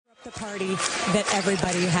The party that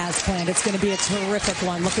everybody has planned. It's going to be a terrific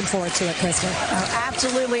one. Looking forward to it, Krista.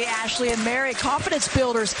 Absolutely, Ashley and Mary. Confidence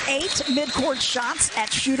builders, 8 midcourt shots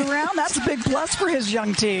at shoot-around. That's a big plus for his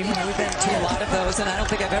young team. We've been to a lot of those, and I don't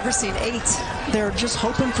think I've ever seen 8. They're just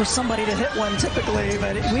hoping for somebody to hit one typically,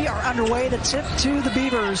 but we are underway. The tip to the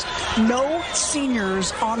Beavers. No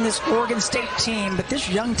seniors on this Oregon State team, but this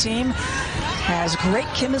young team has great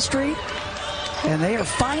chemistry, and they are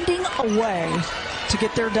finding a way to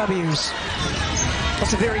get their W's.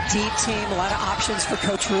 It's a very deep team, a lot of options for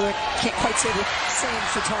Coach Ruick. Can't quite say the same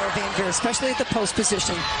for Tara VanDerveer, especially at the post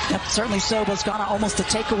position. Yep, certainly so. Boscana almost a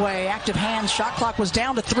takeaway. Active hands. Shot clock was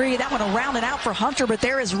down to 3. That one around and out for Hunter, but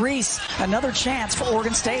there is Reese. Another chance for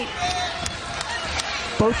Oregon State.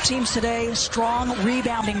 Both teams today, strong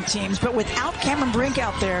rebounding teams, but without Cameron Brink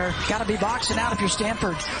out there, got to be boxing out if you're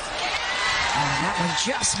Stanford. And that one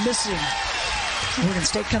just missing. Oregon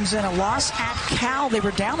State comes in a loss at Cal. They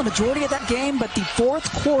were down the majority of that game, but the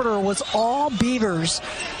fourth quarter was all Beavers.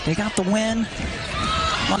 They got the win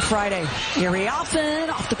on Friday. Iriafen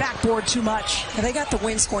off the backboard too much. And they got the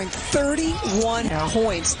win scoring 31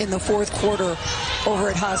 points in the fourth quarter over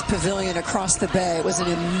at Maples Pavilion across the bay. It was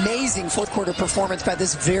an amazing fourth quarter performance by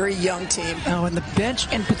this very young team. Oh, and the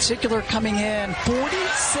bench in particular coming in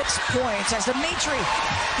 46 points as Dimitri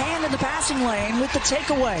hand in the passing lane with the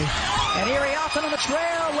takeaway. And Iriafen on the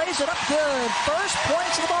trail, lays it up good. First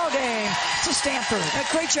points of the ball game to Stanford.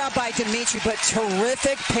 A great job by Dimitri, but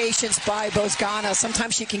terrific patience by Boscana.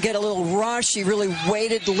 Sometimes she can get a little rush. She really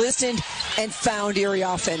waited, listened, and found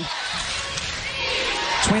Iriafen.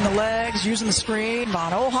 Between the legs, using the screen,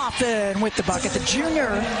 Von Oelhoffen with the bucket. The junior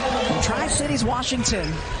from Tri-Cities,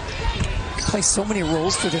 Washington. Plays so many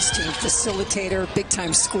roles for this team. Facilitator,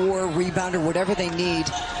 big-time scorer, rebounder, whatever they need.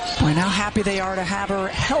 Boy, how happy they are to have her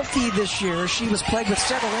healthy this year. She was plagued with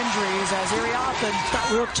several injuries as Iriafen. Scott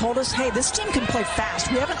Ruick told us, hey, this team can play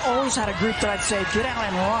fast. We haven't always had a group that I'd say get out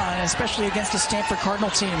and run, especially against a Stanford Cardinal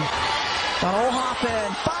team. But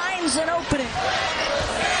Oelhoffen finds an opening.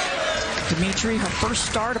 Dimitri, her first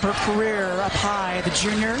start of her career up high. The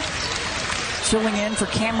junior filling in for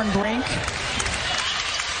Cameron Brink.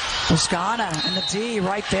 Boscana and the D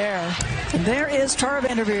right there. And there is Tara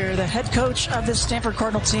VanDerveer, the head coach of this Stanford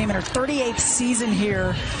Cardinal team in her 38th season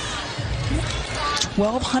here.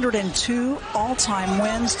 1,202 all-time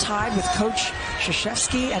wins, tied with Coach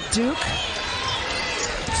Krzyzewski at Duke.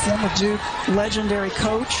 Former Duke legendary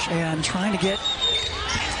coach, and trying to get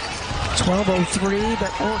 1203,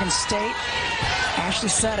 but Oregon State, Ashley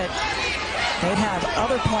said it, they'd have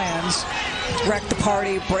other plans. Wreck the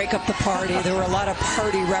party, break up the party. There were a lot of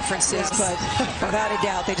party references, but without a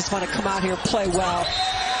doubt, they just want to come out here and play well.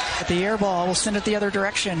 At the air ball, we'll send it the other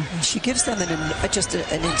direction. She gives them just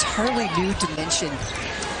an entirely new dimension.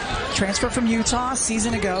 Transfer from Utah a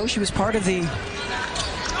season ago. She was part of the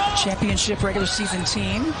championship regular season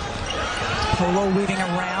team. Polo weaving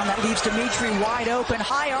around. That leaves Dimitri wide open.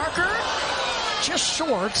 High arcer, just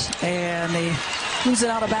short, and they lose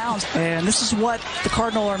it out of bounds. And this is what the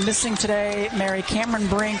Cardinal are missing today, Mary. Cameron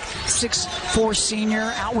Brink, 6'4"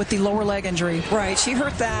 senior, out with the lower leg injury. Right, she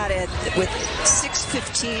hurt that with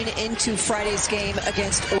 6:15 into Friday's game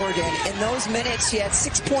against Oregon. In those minutes, she had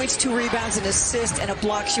 6 points, 2 rebounds, an assist, and a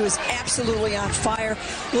block. She was absolutely on fire.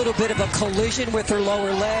 A little bit of a collision with her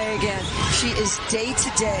lower leg, and she is day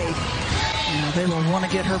to day. Yeah, they will want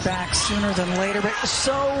to get her back sooner than later, but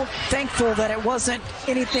so thankful that it wasn't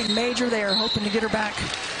anything major. They are hoping to get her back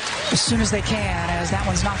as soon as they can. As that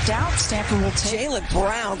one's knocked out, Stanford will take. Jalen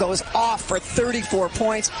Brown goes off for 34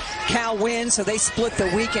 points. Cal wins, so they split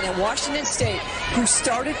the weekend. And Washington State, who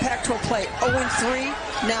started Pac-12 play 0-3,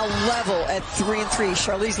 now level at 3-3.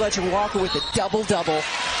 Charlize Ledger-Walker with a double-double.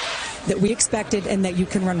 That we expected and that you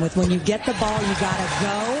can run with. When you get the ball, you got to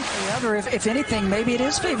go. Yeah, or if anything, maybe it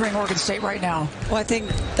is favoring Oregon State right now. Well, I think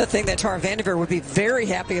the thing that Tara VanDerveer would be very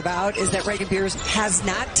happy about is that Reagan Beers has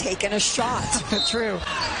not taken a shot. True.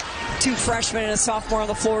 2 freshmen and a sophomore on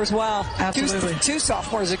the floor as well. Absolutely. Two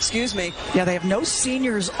sophomores, excuse me. Yeah, they have no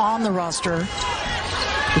seniors on the roster.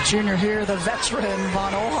 The junior here, the veteran,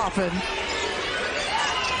 Von Oelhoffen.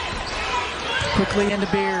 Quickly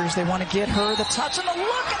into Beers. They want to get her the touch and the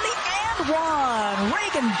look and the and one.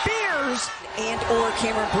 Reagan Beers. And or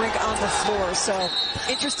Cameron Brink on the floor. So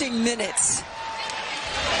interesting minutes.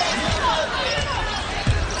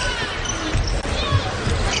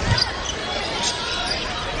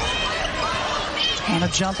 On a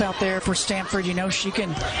jump out there for Stanford. You know she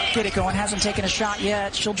can get it going. Hasn't taken a shot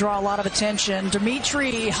yet. She'll draw a lot of attention.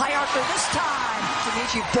 Dimitri, high archer this time.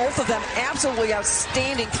 Dimitri, both of them absolutely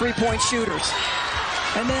outstanding three-point shooters.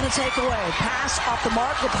 And then a takeaway. Pass off the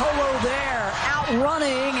mark. Lapolo there.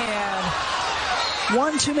 Outrunning, and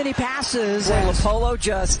one too many passes. Well, Lapolo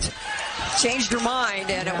just changed her mind,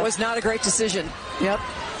 and it was not a great decision. Yep.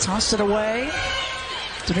 Tossed it away.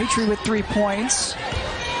 Dimitri with 3 points.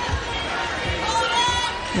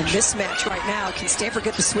 The mismatch right now. Can Stanford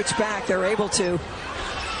get the switch back? They're able to.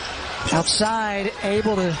 Outside,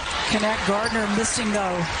 able to connect. Gardner missing,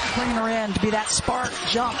 though. Bringing her in to be that spark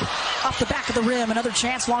jump off the back of the rim. Another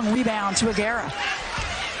chance, long rebound to Aguera.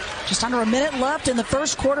 Just under a minute left in the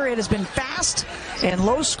first quarter. It has been fast and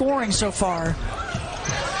low scoring so far.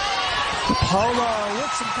 Polo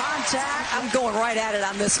with some contact. I'm going right at it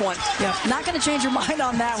on this one. Yeah, not going to change your mind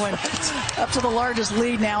on that one. Up to the largest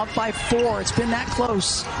lead now, up by 4. It's been that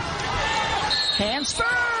close. Hansford,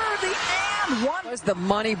 the and one. Was the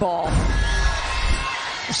money ball.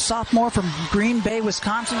 A sophomore from Green Bay,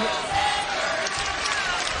 Wisconsin.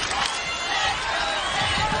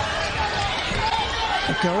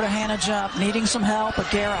 A go to Hannah jump, needing some help.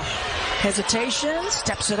 Aguera, hesitation,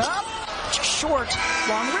 steps it up. Short,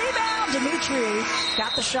 long rebound. Dimitri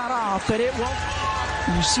got the shot off, but it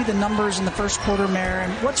won't. You see the numbers in the first quarter, Mare,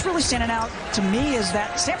 and what's really standing out to me is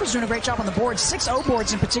that Stanford's doing a great job on the board, 6 O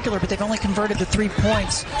boards in particular, but they've only converted to 3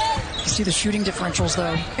 points. You see the shooting differentials,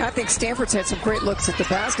 though. I think Stanford's had some great looks at the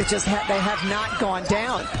basket, just they have not gone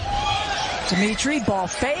down. Dimitri, ball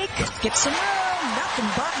fake, gets some room, nothing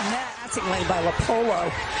but net. Passing lane by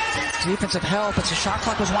Lapolo. Defensive help, as the shot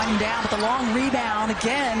clock was winding down, but the long rebound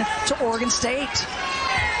again to Oregon State.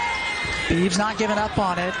 Beeves not giving up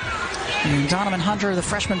on it. And Donovan Hunter, the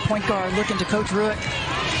freshman point guard, looking to Coach Ruick.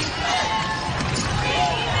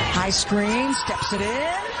 High screen, steps it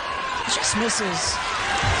in, just misses.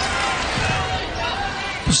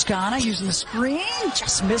 Buscana using the screen,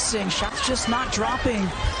 just missing. Shots just not dropping.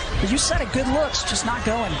 But you said it, good looks, just not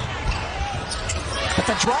going. But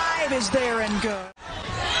the drive is there and good.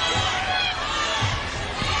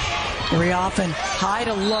 Very often high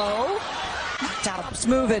to low. Knocked out. It's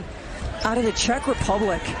moving out of the Czech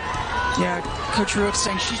Republic. Yeah, Coach Ruick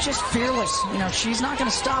saying she's just fearless. You know, she's not going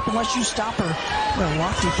to stop unless you stop her. Well,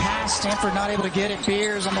 lofty pass. Stanford not able to get it.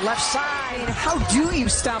 Beers on the left side. How do you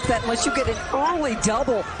stop that unless you get an early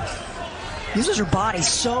double? Uses her body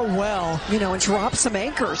so well. You know, and drop some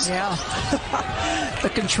anchors. Yeah. The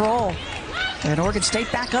control. And Oregon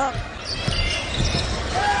State back up.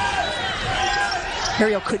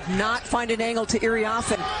 Ariel could not find an angle to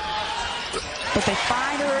Iriafen. But they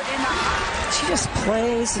find her in the... She just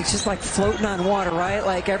plays. It's just like floating on water, right?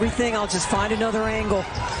 Like everything, I'll just find another angle.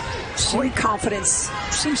 Great confidence.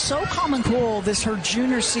 Seems so calm and cool this her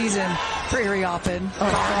junior season for Iriafen.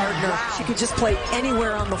 Gardner. Wow. She could just play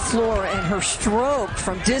anywhere on the floor, and her stroke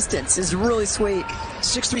from distance is really sweet.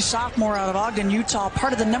 6'3" sophomore out of Ogden, Utah,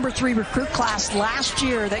 part of the number 3 recruit class last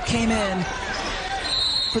year that came in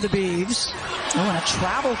for the Beavs. Oh, and a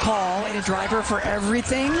travel call, and a driver for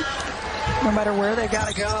everything. No matter where they got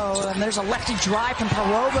to go. And there's a lefty drive from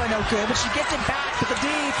Parova, no good, but she gets it back with the D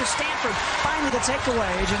for Stanford. Finally the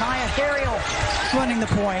takeaway. Janiyah Harriel running the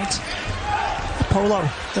point. Polo,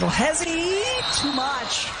 little hesitate, too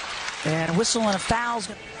much. And a whistle and a foul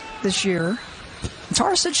this year.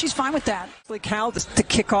 Tara said she's fine with that. Cal, the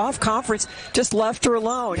kickoff conference, just left her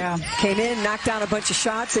alone. Yeah. Came in, knocked down a bunch of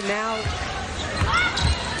shots, and now...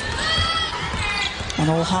 On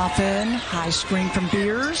Olhoffen, high screen from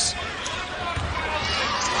Beers.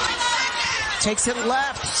 Takes it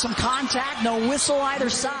left, some contact, no whistle either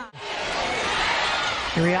side.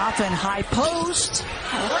 Iriafen, high post,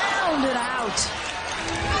 round and out.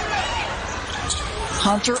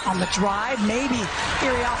 Hunter on the drive, maybe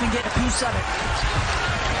Iriafen getting a piece of it.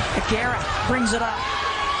 Aguera brings it up.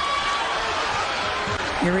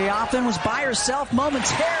 Iriafen was by herself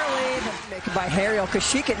momentarily. Making by Harriel, because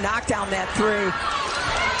she could knock down that 3.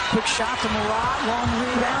 Quick shot from Murat, long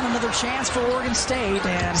rebound, another chance for Oregon State.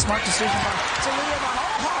 And a smart decision by Talia von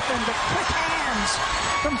Olhoffen, but quick hands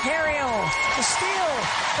from Harriel. The steal,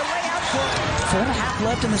 the layout for 4.5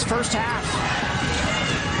 left in this first half.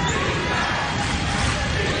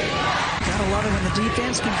 Gotta love it when the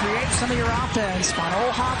defense can create some of your offense. Von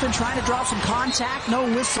Olhoffen trying to draw some contact, no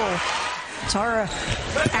whistle. Tara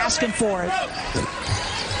asking for it.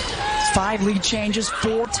 5 lead changes,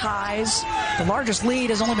 4 ties. The largest lead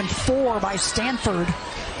has only been 4 by Stanford.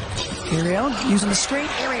 Ariel using the screen.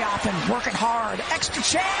 Iriafen working hard. Extra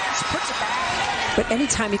chance. Puts it back. But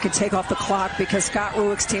anytime you can take off the clock, because Scott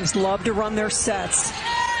Ruick's teams love to run their sets.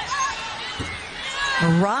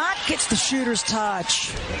 Murat gets the shooter's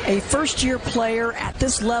touch. A first-year player at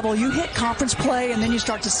this level, you hit conference play and then you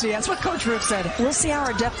start to see. That's what Coach Ruick said. We'll see how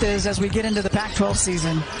our depth is as we get into the Pac-12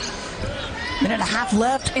 season. Minute and a half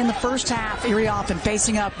left in the first half. Iriafen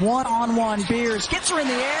facing up one-on-one. Beers gets her in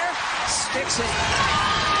the air, sticks it.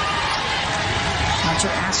 Hunter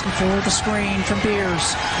asking for the screen from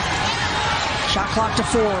Beers. Shot clock to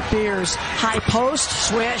 4. Beers, high post,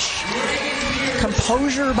 swish.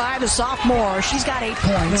 Composure by the sophomore. She's got 8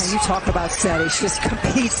 points. Man, you talk about steady. She just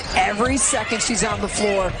competes every second she's on the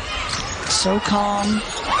floor. So calm.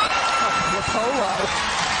 Polo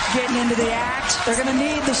Getting into the act. They're going to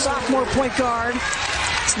need the sophomore point guard.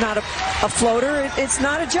 It's not a floater. It's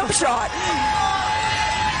not a jump shot.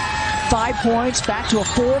 5 points, back to a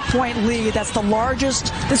 4-point lead. That's the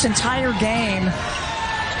largest this entire game.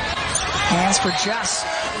 Hands for Jess.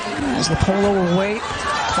 As Polo will wait.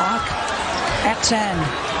 Clock at 10.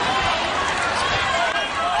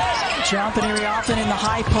 Jump and Iriafen in the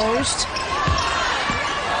high post.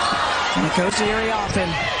 And it goes to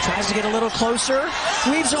Iriafen. Tries to get a little closer.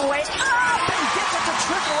 Weaves her way up and gets it to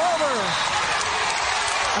trickle over.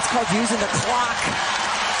 That's called using the clock.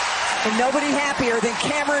 And nobody happier than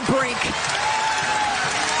Cameron Brink.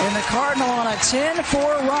 And the Cardinal on a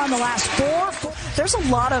 10-4 run the last 4. There's a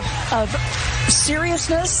lot of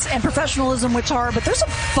seriousness and professionalism with Tara, but there's a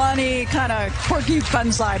funny, kind of quirky,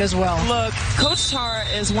 fun side as well. Look, Coach Tara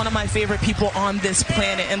is one of my favorite people on this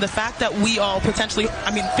planet, and the fact that we all potentially,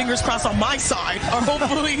 fingers crossed on my side, are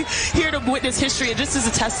hopefully here to witness history, it just is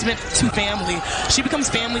a testament to family. She becomes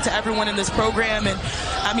family to everyone in this program, and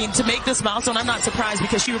to make this milestone, I'm not surprised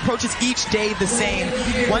because she approaches each day the same.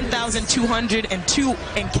 1,202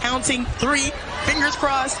 and counting, 3, fingers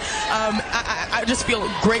crossed. I just feel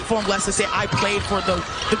grateful and blessed to say I played for the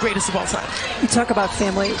greatest of all time. You talk about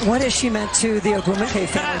family. What has she meant to the Ogumake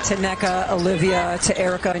family, to Nneka, Olivia, to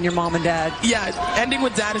Erica, and your mom and dad? Yeah, ending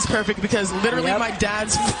with dad is perfect because literally my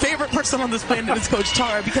dad's favorite person on this planet is Coach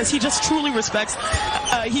Tara because he just truly respects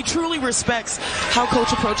how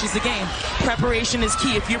Coach approaches the game. Preparation is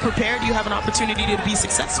key. If you're prepared, you have an opportunity to be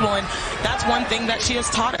successful, and that's one thing that she has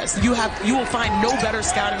taught us. You will find no better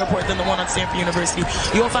scouting report than the one on Stanford University.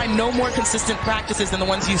 You will find no more consistent practices than the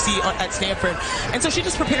ones you see at Stanford. And so she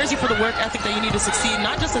just prepares you for the work ethic that you need to succeed,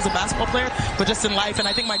 not just as a basketball player, but just in life. And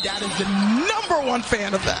I think my dad is the #1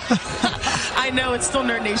 fan of that. I know, it's still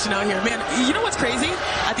Nerd Nation out here. Man, you know what's crazy?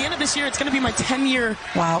 At the end of this year, it's going to be my 10-year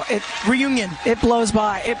reunion. It blows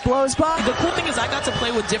by. It blows by. The cool thing is I got to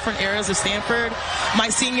play with different eras of Stanford. My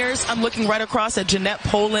seniors, I'm looking right across at Jeanette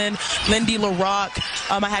Poland, Lindy LaRock.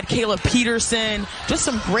 I had Caleb Peterson, just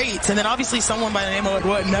some greats. And then obviously someone by the name of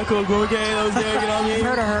Nneka Ogumake. I've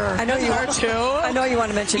heard of her. I know you her too. I know you want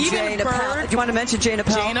to mention Jane Appel. Do you want to mention Jane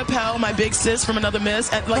Appel? Jane Appel, my big sis from another miss,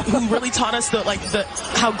 who really taught us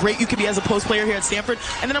how great you could be as a post player here at Stanford.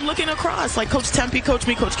 And then I'm looking across, Coach Tempe coached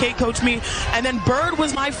me, Coach Kate coached me, and then Bird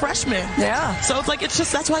was my freshman. Yeah. So it's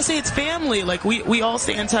just that's why I say it's family. We all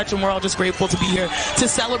stay in touch, and we're all just grateful to be here to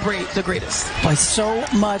celebrate the greatest. Boy, so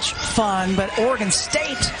much fun. But Oregon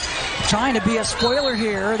State trying to be a spoiler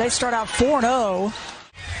here. They start out 4-0.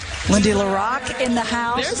 Lindy LaRock in the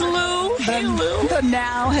house. There's Lou. Hey, Lou. The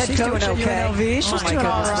now head coach at UNLV. She's doing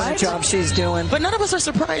all right. What a job she's doing. But none of us are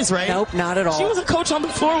surprised, right? Nope, not at all. She was a coach on the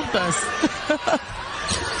floor with us.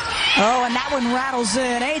 Oh, and that one rattles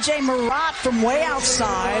in. A.J. Murat from way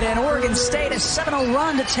outside, and Oregon State a 7-0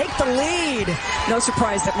 run to take the lead. No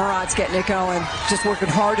surprise that Murat's getting it going. Just working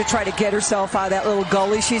hard to try to get herself out of that little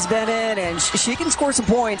gully she's been in, and she can score some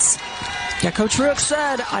points. Yeah, Coach Rook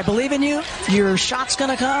said, I believe in you. Your shot's going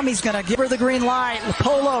to come. He's going to give her the green light.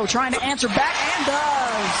 Polo trying to answer back and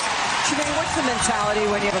does. Tremaine, what's the mentality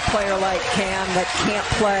when you have a player like Cam that can't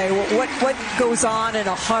play? What goes on in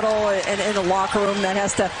a huddle and in a locker room that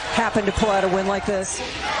has to happen to pull out a win like this?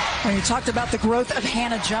 When you talked about the growth of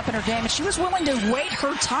Hannah Jump in her game, and she was willing to wait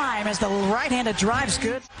her time as the right-handed drive's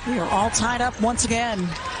good. We are all tied up once again.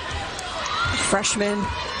 Freshman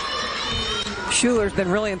Schuler's been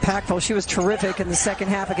really impactful. She was terrific in the second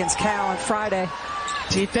half against Cal on Friday.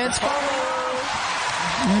 Defense.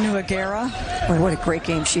 Nunu Aguera. Boy, what a great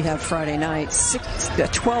game she had Friday night.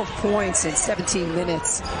 12 points in 17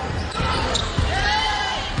 minutes.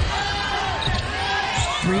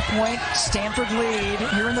 3-point Stanford lead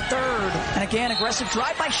here in the third. And again, aggressive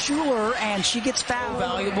drive by Schuler, and she gets fouled.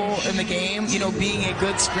 Valuable in the game, being a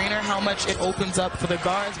good screener, how much it opens up for the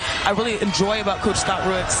guards. I really enjoy about Coach Scott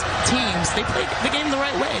Rueck's teams. They play the game the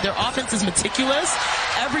right way. Their offense is meticulous.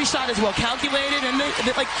 Every shot is well calculated, and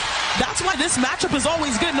that's why this matchup is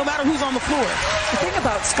always good, no matter who's on the floor. The thing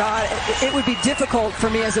about Scott, it would be difficult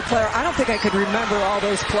for me as a player. I don't think I could remember all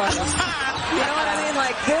those plays. You know what I mean?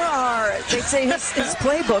 They say his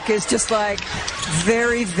playbook is just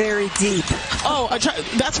very, very deep.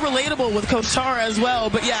 That's relatable with Coach Tara as well.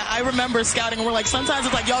 But yeah, I remember scouting, and we're like, sometimes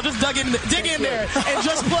it's like, y'all just dig in there and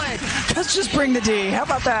just play. Let's just bring the D. How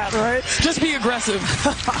about that, right? Just be aggressive.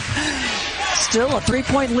 Still a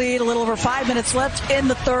 3-point lead, a little over 5 minutes left in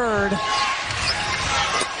the third.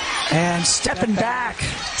 And stepping back.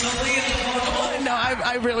 No,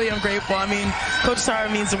 I really am grateful. I mean, Coach Tara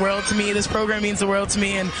means the world to me. This program means the world to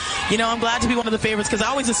me. And, you know, I'm glad to be one of the favorites because I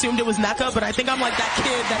always assumed it was NECA, but I think I'm like that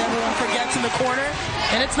kid that everyone forgets in the corner.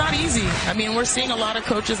 And it's not easy. I mean, we're seeing a lot of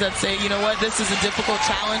coaches that say, you know what, this is a difficult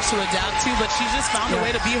challenge to adapt to, but she just found a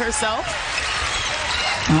way to be herself.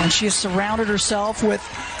 And she has surrounded herself with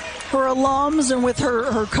her alums and with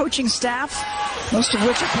her coaching staff, most of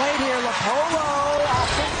which have played here. LaPolo.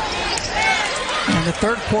 In the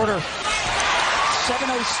third quarter,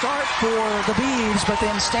 7-0 start for the Beavs, but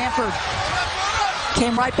then Stanford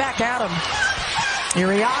came right back at them.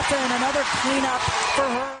 Iriafen, another cleanup for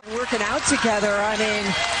her. Working out together, I mean,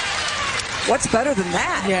 what's better than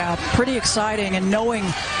that? Yeah, pretty exciting, and knowing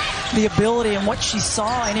the ability and what she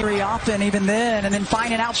saw in Iriafen even then, and then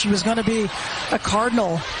finding out she was going to be a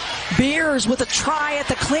Cardinal. Beers with a try at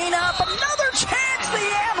the cleanup, another chance, the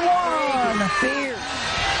and one. Beers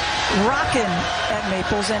rocking at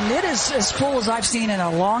Maples, and it is as full as I've seen in a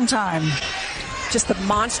long time. Just the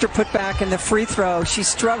monster putback in the free throw. She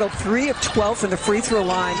struggled 3 of 12 from the free throw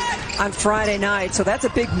line on Friday night, so that's a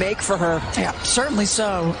big make for her. Yeah, certainly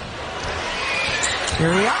so.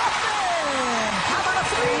 Iriafen! How about a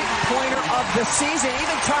three-pointer of the season?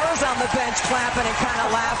 Even Tara's on the bench clapping and kind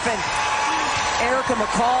of laughing. Erica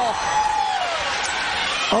McCall.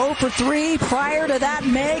 0 for 3 prior to that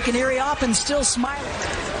make, and Iriafen still smiling.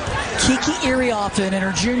 Kiki Iriafen in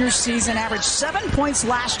her junior season averaged 7 points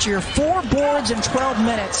last year, 4 boards in 12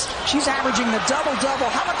 minutes. She's averaging the double-double.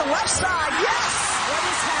 How about the left side? Yes! What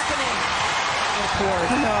is happening?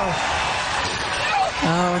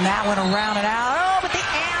 Oh, and that went around and out. Oh, but the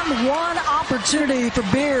and one opportunity for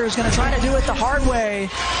Beers, going to try to do it the hard way.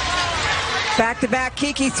 Back-to-back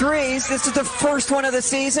Kiki threes. This is the first one of the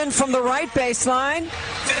season from the right baseline.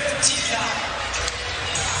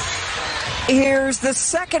 Here's the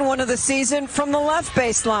second one of the season from the left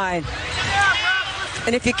baseline.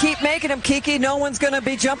 And if you keep making them, Kiki, no one's going to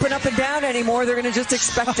be jumping up and down anymore. They're going to just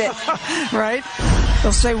expect it. Right?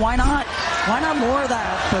 They'll say, why not? Why not more of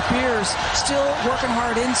that? But Beers still working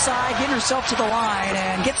hard inside, getting herself to the line,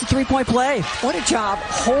 and gets a three-point play. What a job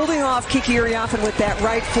holding off Kiki Iriafen with that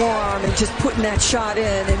right forearm and just putting that shot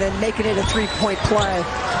in and then making it a three-point play.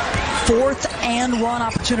 4th and 1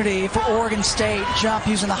 opportunity for Oregon State. Jump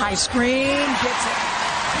using the high screen. Gets it.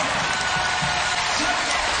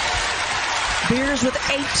 Beers with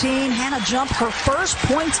 18. Hannah Jump, her first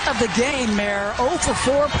points of the game, Mayor. 0 for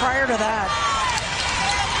 4 prior to that.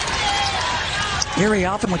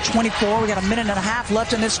 Iriafen with 24. We got a minute and a half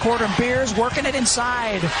left in this quarter. And Beers working it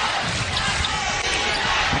inside.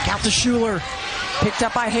 Back out to Schuler. Picked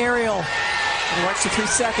up by Harriel. Watch the 3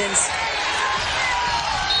 seconds.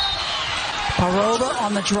 Paroba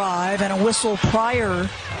on the drive and a whistle prior.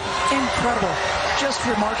 Incredible. Just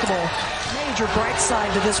remarkable. Major bright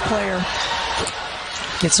side to this player.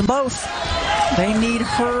 Gets them both. They need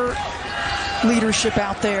her leadership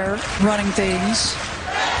out there running things.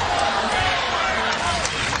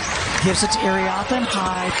 Gives it to Iriafen.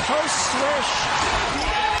 High post swish.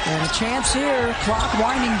 And a chance here. Clock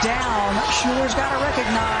winding down. Schuler's got to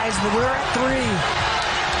recognize that we're at 3.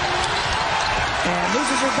 And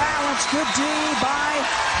loses her balance. Good D by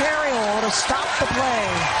Harriel to stop the play.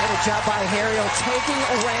 What a job by Harriel taking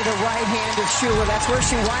away the right hand of Schuler. That's where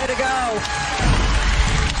she wanted to go.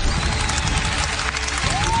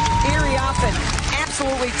 Iriafen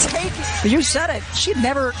absolutely taking. You said it. She'd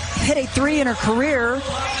never hit a 3 in her career,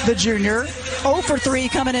 the junior. 0 for 3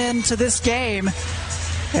 coming into this game.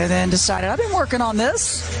 And then decided, I've been working on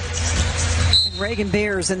this. Reagan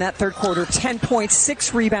Beers in that third quarter, 10 points,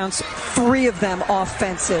 6 rebounds, 3 of them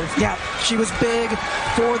offensive. Yeah, she was big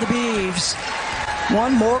for the Beavs.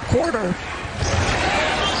 1 more quarter.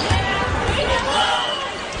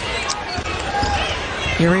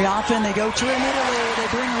 Iriafen, they go to him Italy. They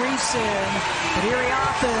bring Reese in. But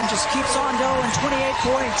Iriafen just keeps on going, 28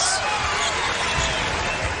 points.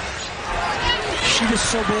 She was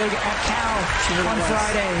so big at Cal on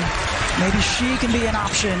Friday. Maybe she can be an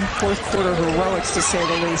option. Fourth quarter heroics, to say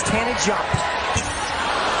the least. Hannah Jump.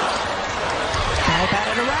 Now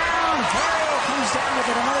batted around. Harriel comes down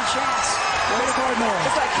with it. Another chance. Way to Cardinal.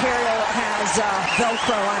 Looks like Harriel has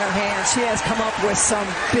Velcro on her hands. She has come up with some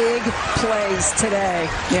big plays today.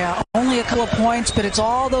 Yeah, only a couple of points, but it's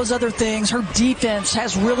all those other things. Her defense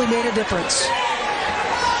has really made a difference.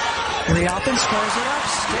 Iriafen squares it up,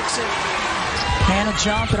 sticks it. Hannah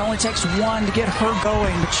jump. It only takes one to get her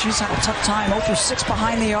going, but she's had a tough time. 0 for 6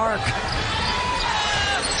 behind the arc.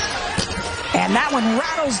 And that one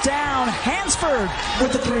rattles down. Hansford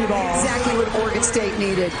with the 3 ball. Exactly what Oregon State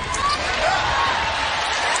needed.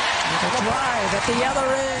 With a drive at the other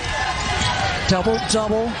end.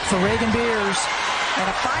 Double-double for Reagan Beers. And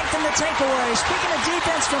a fight from the takeaway. Speaking of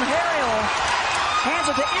defense from Harriel. Hands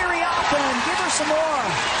it to Iriafen. Give her some more.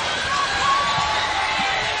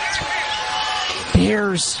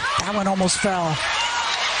 Beers. That one almost fell.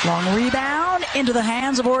 Long rebound into the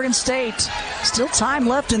hands of Oregon State. Still time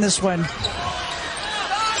left in this one.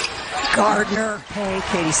 Gardner. Hey,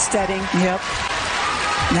 Katie Stedding. Yep.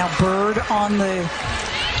 Now Bird on the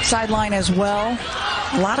sideline as well.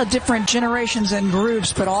 A lot of different generations and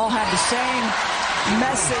groups, but all have the same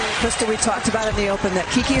message. Krista, we talked about in the open that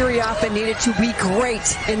Kiki Iriafen needed to be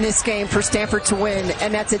great in this game for Stanford to win,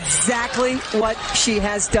 and that's exactly what she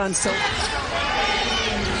has done. So,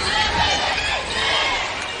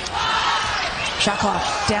 shot clock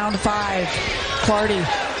down to 5. Clardy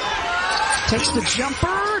takes the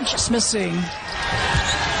jumper, just missing.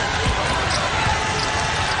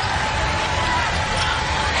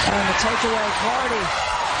 And the takeaway, Clardy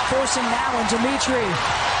forcing that one. Dimitri,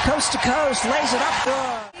 coast to coast, lays it up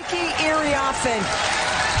good. Kiki Iriafen,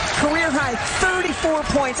 career high 34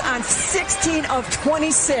 points on 16 of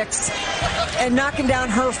 26, and knocking down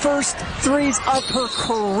her first threes of her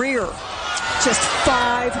career. Just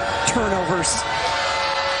 5 turnovers.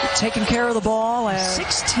 Taking care of the ball, and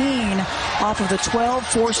 16 off of the 12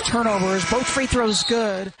 forced turnovers. Both free throws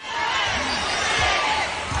good.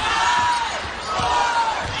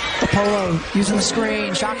 Polo using the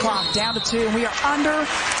screen. Shot clock down to 2. And we are under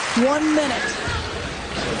 1 minute.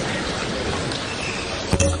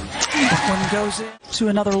 That one goes in to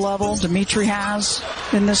another level. Dimitri has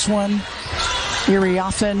in this one.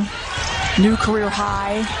 Iriafen, new career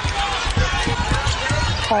high.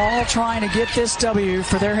 All trying to get this W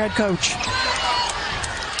for their head coach.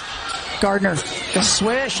 Gardner, the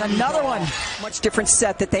swish, another one. Much different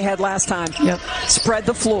set that they had last time. Yep. Spread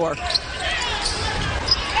the floor.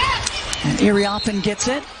 And Iriafen gets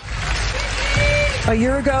it. A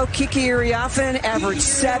year ago, Kiki Iriafen averaged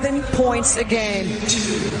 7 points a game.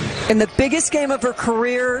 In the biggest game of her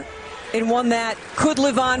career, in one that could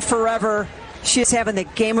live on forever, she is having the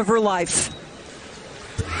game of her life.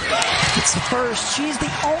 It's the first. She's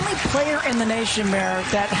the only player in the nation, Mayor,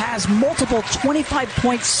 that has multiple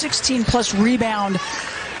 25-point, 16-plus rebound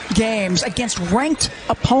games against ranked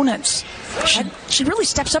opponents. She really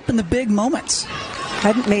steps up in the big moments.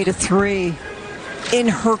 Hadn't made a 3 in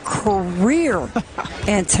her career.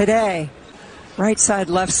 And today, right side,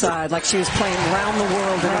 left side, like she was playing around the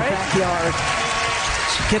world in her backyard.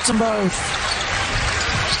 She gets them both.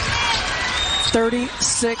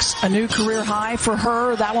 36, a new career high for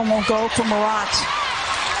her. That one won't go for Marat.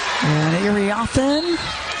 And Iriafen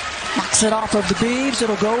knocks it off of the Beavs.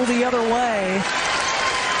 It'll go the other way.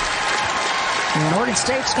 And Oregon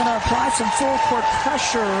State's going to apply some full court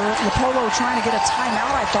pressure. Lapolo trying to get a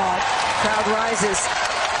timeout, I thought. Crowd rises.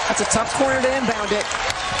 That's a tough corner to inbound it.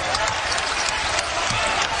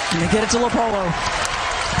 And they get it to Lapolo.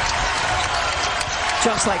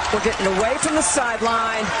 Just like we're getting away from the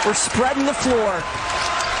sideline. We're spreading the floor.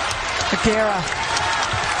 Aguera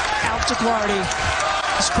out to Clardy.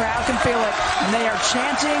 This crowd can feel it. And they are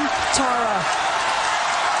chanting Tara.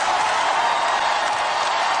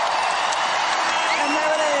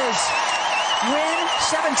 Win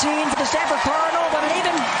 17 for the Stanford Cardinal, but an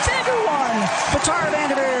even bigger one for Tara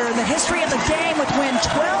VanDerveer in the history of the game with win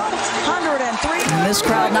 1,203. And this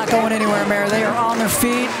crowd not going anywhere, Mayor. They are on their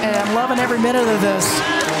feet and loving every minute of this.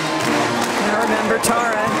 I remember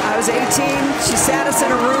Tara. I was 18. She sat us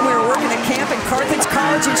in a room. We were working at camp at Carthage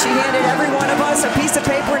College, and she handed every one of us a piece of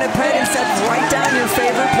paper and a pen and said, write down your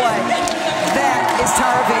favorite play. That is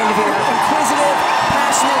Tara VanDerveer. Inquisitive,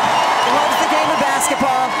 passionate, loves the game of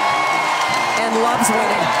basketball, and loves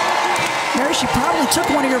winning. Mary, she probably took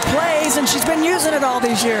one of your plays, and she's been using it all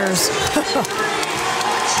these years.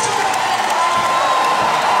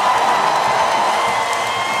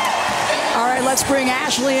 All right, let's bring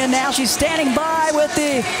Ashley in now. She's standing by with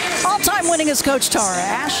the all-time winningest coach, Tara.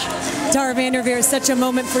 Ash? Tara VanDerveer, is such a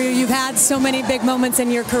moment for you. You've had so many big moments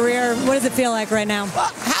in your career. What does it feel like right now?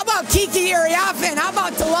 Well, how about Kiki Iriafen? How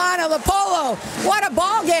about Delana Lapolo? What a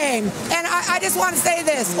ball game. And I just want to say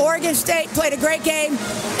this. Oregon State played a great game,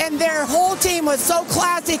 and their whole team was so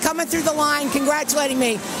classy coming through the line, congratulating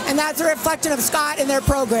me. And that's a reflection of Scott and their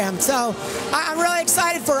program. So I'm really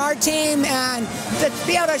excited for our team, and to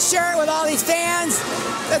be able to share it with all these fans,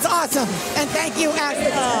 that's awesome. And thank you,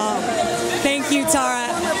 Ashley. Thank you, Tara.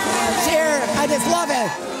 this year. I just love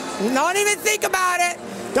it. Don't even think about it.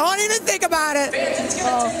 Don't even think about it.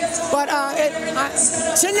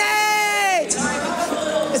 Sinead!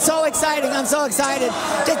 It's so exciting. I'm so excited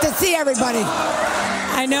just to see everybody.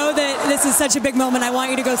 I know that this is such a big moment. I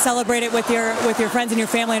want you to go celebrate it with your friends and your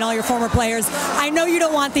family and all your former players. I know you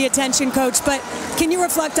don't want the attention, Coach, but can you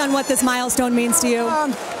reflect on what this milestone means to you?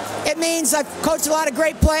 It means I've coached a lot of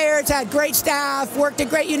great players, had great staff, worked at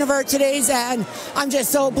great universities, and I'm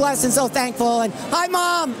just so blessed and so thankful. And hi,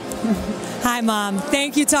 Mom. Hi, Mom.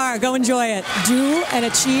 Thank you, Tara. Go enjoy it. Do and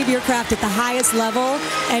achieve your craft at the highest level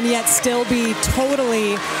and yet still be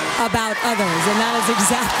totally about others. And that is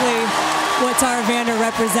exactly what Tara VanDerveer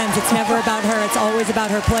represents. It's never about her. It's always about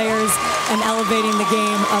her players and elevating the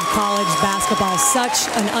game of college basketball. Such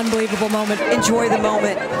an unbelievable moment. Enjoy the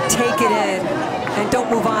moment. Take it in. And don't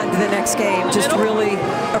move on to the next game. Just really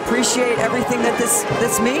appreciate everything that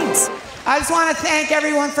this means. I just want to thank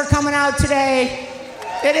everyone for coming out today.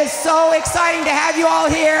 It is so exciting to have you all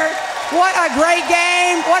here. What a great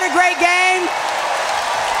game. What a great game.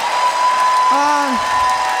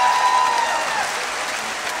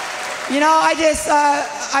 You know, I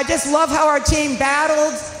just love how our team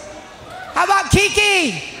battled. How about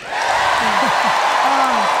Kiki?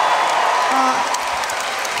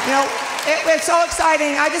 You know, it's so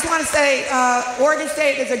exciting. I just want to say Oregon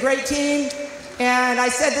State is a great team. And I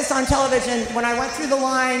said this on television when I went through the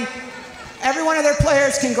line. Every one of their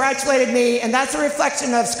players congratulated me, and that's a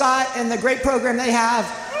reflection of Scott and the great program they have.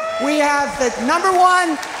 We have the number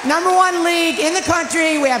one league in the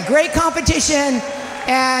country. We have great competition,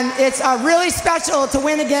 and it's really special to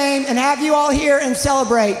win a game and have you all here and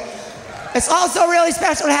celebrate. It's also really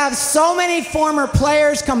special to have so many former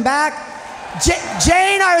players come back.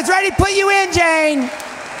 Jane, I was ready to put you in, Jane.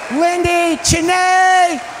 Lindy,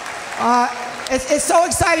 Chene. It's so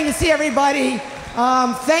exciting to see everybody.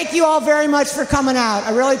 Thank you all very much for coming out.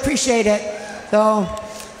 I really appreciate it. So,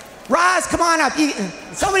 Roz, come on up.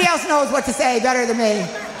 Somebody else knows what to say better than me.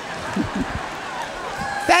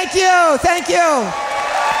 Thank you. Thank you.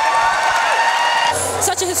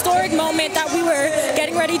 Such a historic moment that we were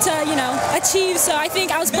getting ready to, you know, achieve. So I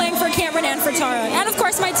think I was playing for Cameron and for Tara, and of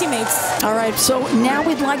course my teammates. All right, so now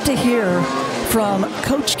we'd like to hear from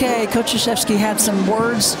Coach K. Coach Krzyzewski had some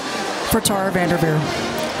words for Tara VanDerveer.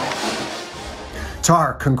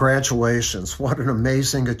 Tara, congratulations. What an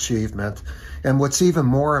amazing achievement. And what's even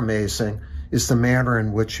more amazing is the manner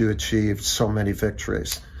in which you achieved so many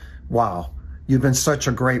victories. Wow. You've been such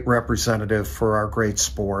a great representative for our great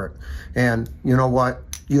sport. And you know what?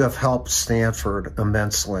 You have helped Stanford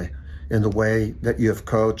immensely in the way that you have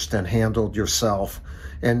coached and handled yourself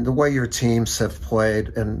and the way your teams have played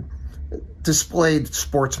and displayed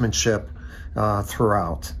sportsmanship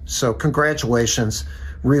throughout. So congratulations.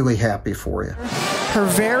 Really happy for you. Her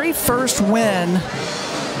very first win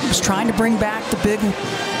was trying to bring back the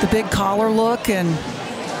big collar look, and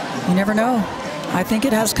you never know. I think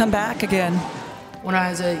it has come back again. When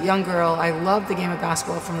I was a young girl, I loved the game of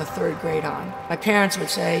basketball from the 3rd grade on. My parents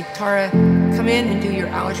would say, Tara, come in and do your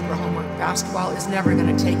algebra homework. Basketball is never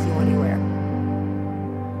going to take you anywhere.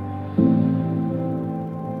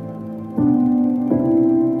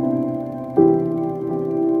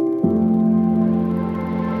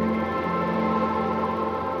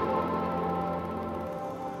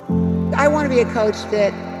 I want to be a coach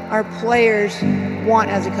that our players want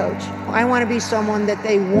as a coach. I want to be someone that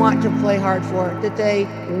they want to play hard for, that they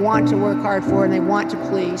want to work hard for, and they want to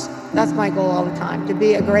please. That's my goal all the time, to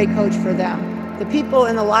be a great coach for them. The people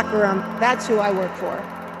in the locker room, that's who I work for.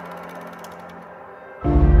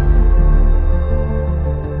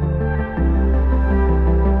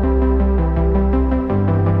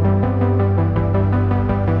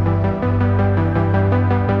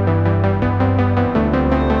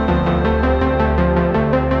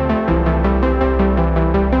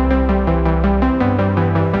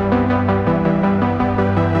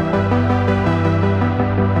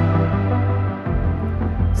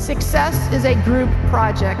 Success is a group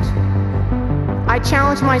project. I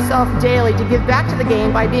challenge myself daily to give back to the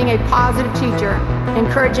game by being a positive teacher,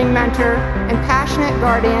 encouraging mentor, and passionate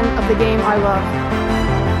guardian of the game I love.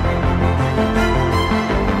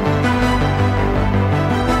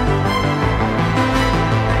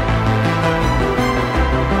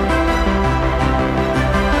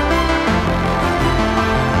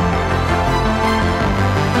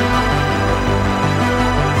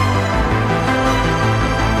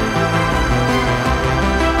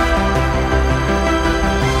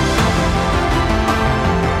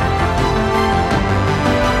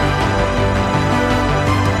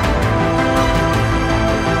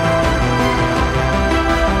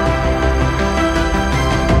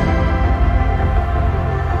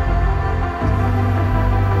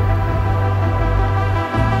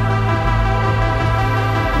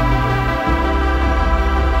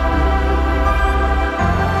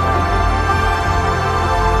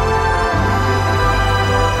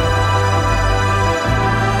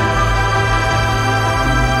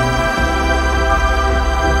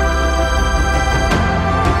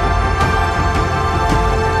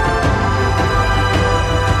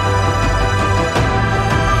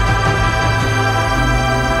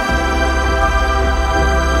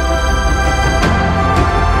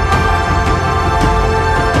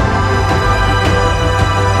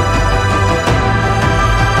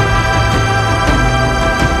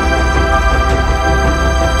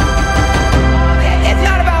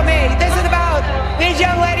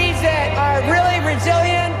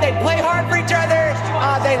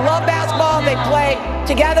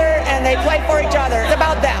 play for each other. It's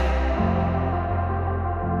about them.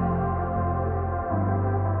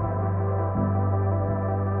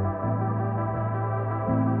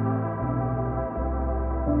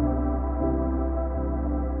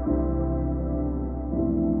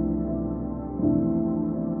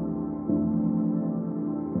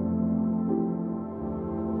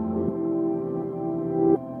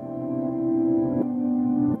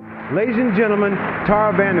 Ladies and gentlemen,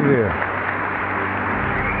 Tara VanDerveer.